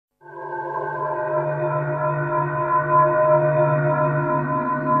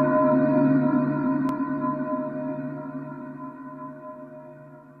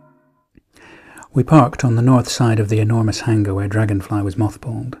We parked on the north side of the enormous hangar where Dragonfly was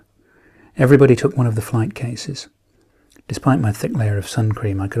mothballed. Everybody took one of the flight cases. Despite my thick layer of sun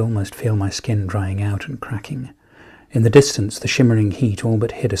cream, I could almost feel my skin drying out and cracking. In the distance, the shimmering heat all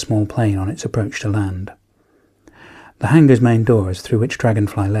but hid a small plane on its approach to land. The hangar's main doors, through which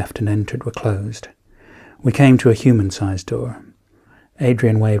Dragonfly left and entered, were closed. We came to a human-sized door.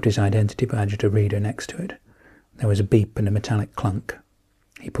 Adrian waved his identity badge at a reader next to it. There was a beep and a metallic clunk.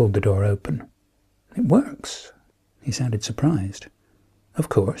 He pulled the door open. "It works." He sounded surprised. "Of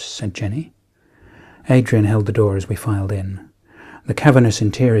course," said Jennie. Adrian held the door as we filed in. The cavernous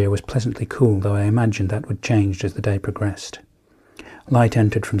interior was pleasantly cool, though I imagined that would change as the day progressed. Light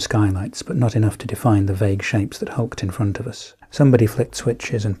entered from skylights, but not enough to define the vague shapes that hulked in front of us. Somebody flicked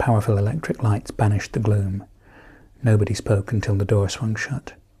switches and powerful electric lights banished the gloom. Nobody spoke until the door swung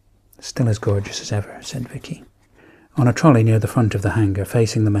shut. "Still as gorgeous as ever," said Vicky. On a trolley near the front of the hangar,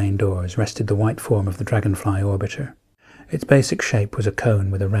 facing the main doors, rested the white form of the Dragonfly orbiter. Its basic shape was a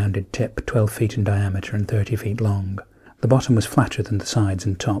cone with a rounded tip, 12 feet in diameter and 30 feet long. The bottom was flatter than the sides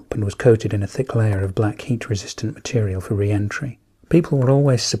and top, and was coated in a thick layer of black heat-resistant material for re-entry. People were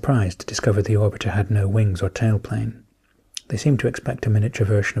always surprised to discover the orbiter had no wings or tailplane. They seemed to expect a miniature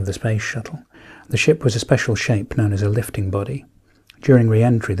version of the space shuttle. The ship was a special shape known as a lifting body. During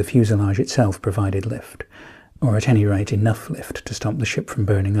re-entry, the fuselage itself provided lift, or at any rate enough lift to stop the ship from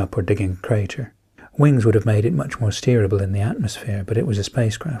burning up or digging a crater. Wings would have made it much more steerable in the atmosphere, but it was a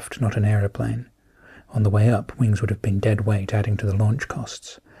spacecraft, not an aeroplane. On the way up, wings would have been dead weight, adding to the launch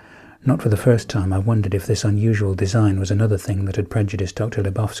costs. Not for the first time I wondered if this unusual design was another thing that had prejudiced Dr.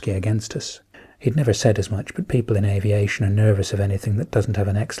 Lebowski against us. He'd never said as much, but people in aviation are nervous of anything that doesn't have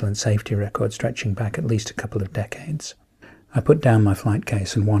an excellent safety record stretching back at least a couple of decades. I put down my flight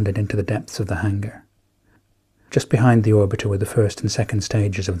case and wandered into the depths of the hangar. Just behind the orbiter were the first and second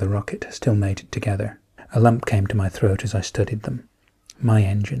stages of the rocket, still mated together. A lump came to my throat as I studied them. My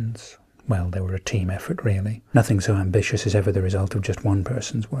engines. Well, they were a team effort, really. Nothing so ambitious as ever the result of just one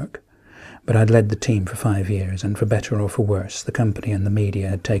person's work. But I'd led the team for 5 years, and for better or for worse, the company and the media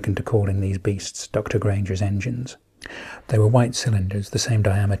had taken to calling these beasts Dr. Grainger's engines. They were white cylinders, the same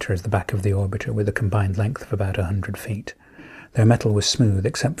diameter as the back of the orbiter, with a combined length of about 100 feet. Their metal was smooth,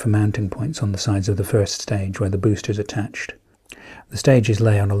 except for mounting points on the sides of the first stage where the boosters attached. The stages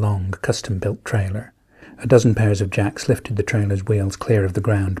lay on a long, custom-built trailer. A dozen pairs of jacks lifted the trailer's wheels clear of the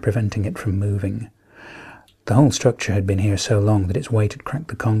ground, preventing it from moving. The whole structure had been here so long that its weight had cracked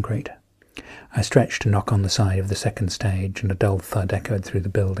the concrete. I stretched to knock on the side of the second stage, and a dull thud echoed through the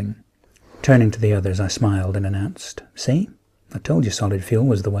building. Turning to the others, I smiled and announced, "See? I told you solid fuel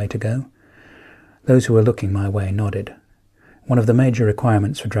was the way to go." Those who were looking my way nodded. One of the major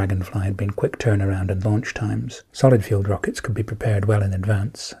requirements for Dragonfly had been quick turnaround and launch times. Solid-fueled rockets could be prepared well in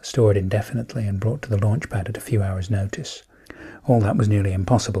advance, stored indefinitely, and brought to the launch pad at a few hours' notice. All that was nearly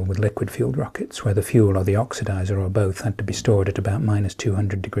impossible with liquid-fueled rockets, where the fuel or the oxidizer or both had to be stored at about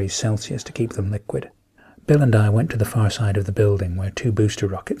 -200 degrees Celsius to keep them liquid. Bill and I went to the far side of the building, where 2 booster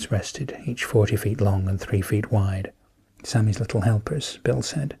rockets rested, each 40 feet long and 3 feet wide. "Sammy's little helpers," Bill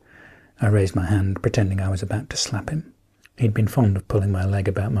said. I raised my hand, pretending I was about to slap him. He'd been fond of pulling my leg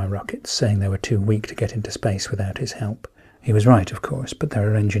about my rockets, saying they were too weak to get into space without his help. He was right, of course, but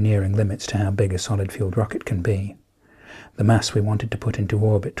there are engineering limits to how big a solid-fueled rocket can be. The mass we wanted to put into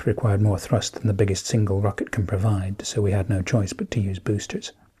orbit required more thrust than the biggest single rocket can provide, so we had no choice but to use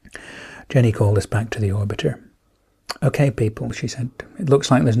boosters. Jennie called us back to the orbiter. "Okay, people," she said. "It looks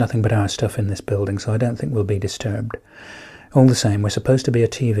like there's nothing but our stuff in this building, so I don't think we'll be disturbed. All the same, we're supposed to be a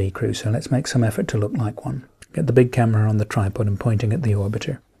TV crew, so let's make some effort to look like one. Get the big camera on the tripod and pointing at the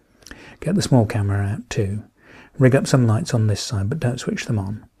orbiter. Get the small camera out too. Rig up some lights on this side, but don't switch them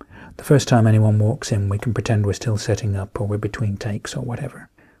on. The first time anyone walks in, we can pretend we're still setting up, or we're between takes, or whatever.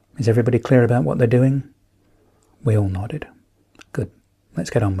 Is everybody clear about what they're doing?" We all nodded. "Good. Let's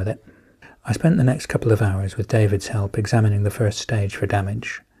get on with it." I spent the next couple of hours, with David's help, examining the first stage for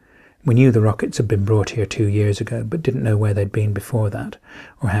damage. We knew the rockets had been brought here 2 years ago, but didn't know where they'd been before that,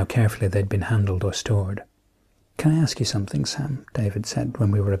 or how carefully they'd been handled or stored. "Can I ask you something, Sam?" David said when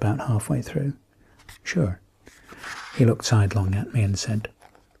we were about halfway through. "Sure." He looked sidelong at me and said,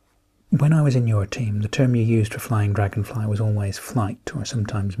 "When I was in your team, the term you used for flying Dragonfly was always flight, or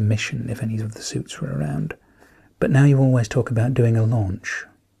sometimes mission if any of the suits were around. But now you always talk about doing a launch.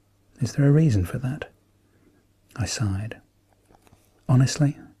 Is there a reason for that?" I sighed.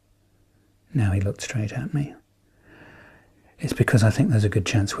 "Honestly?" Now he looked straight at me. "It's because I think there's a good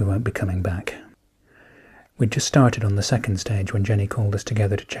chance we won't be coming back." We'd just started on the second stage when Jennie called us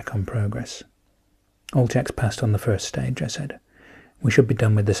together to check on progress. "All checks passed on the first stage," I said. We should be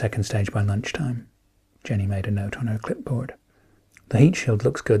done with the second stage by lunchtime. Jennie made a note on her clipboard. The heat shield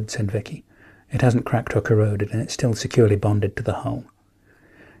looks good, said Vicky. It hasn't cracked or corroded, and it's still securely bonded to the hull.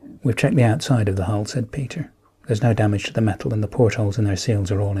 We've checked the outside of the hull, said Peter. There's no damage to the metal, and the portholes in their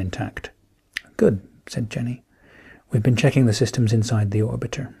seals are all intact. Good, said Jennie. We've been checking the systems inside the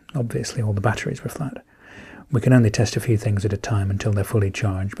orbiter. Obviously all the batteries were flat. We can only test a few things at a time until they're fully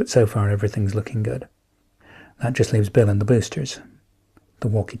charged, but so far everything's looking good. That just leaves Bill and the boosters. The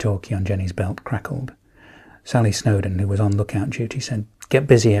walkie-talkie on Jennie's belt crackled. Sally Snowden, who was on lookout duty, said, "Get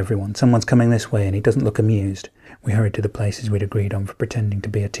busy, everyone. Someone's coming this way, and he doesn't look amused." We hurried to the places we'd agreed on for pretending to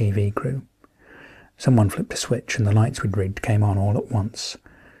be a TV crew. Someone flipped a switch, and the lights we'd rigged came on all at once.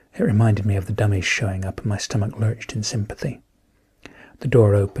 It reminded me of the dummies showing up, and my stomach lurched in sympathy. The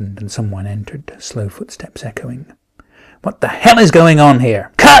door opened, and someone entered, slow footsteps echoing. "What the hell is going on here?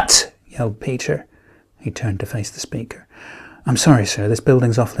 Cut!" yelled Peter. He turned to face the speaker. "I'm sorry, sir. This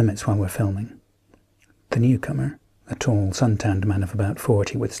building's off limits while we're filming." The newcomer, a tall, sun-tanned man of about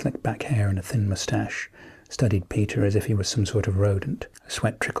 40 with slick-back hair and a thin moustache, studied Peter as if he was some sort of rodent.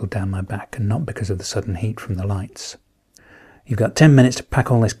 Sweat trickled down my back, and not because of the sudden heat from the lights. "You've got 10 minutes to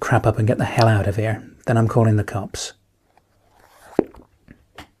pack all this crap up and get the hell out of here. Then I'm calling the cops."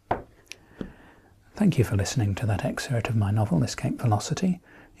 Thank you for listening to that excerpt of my novel, Escape Velocity.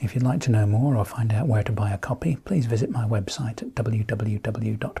 If you'd like to know more or find out where to buy a copy, please visit my website at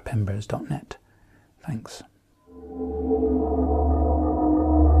www.pembers.net. Thanks.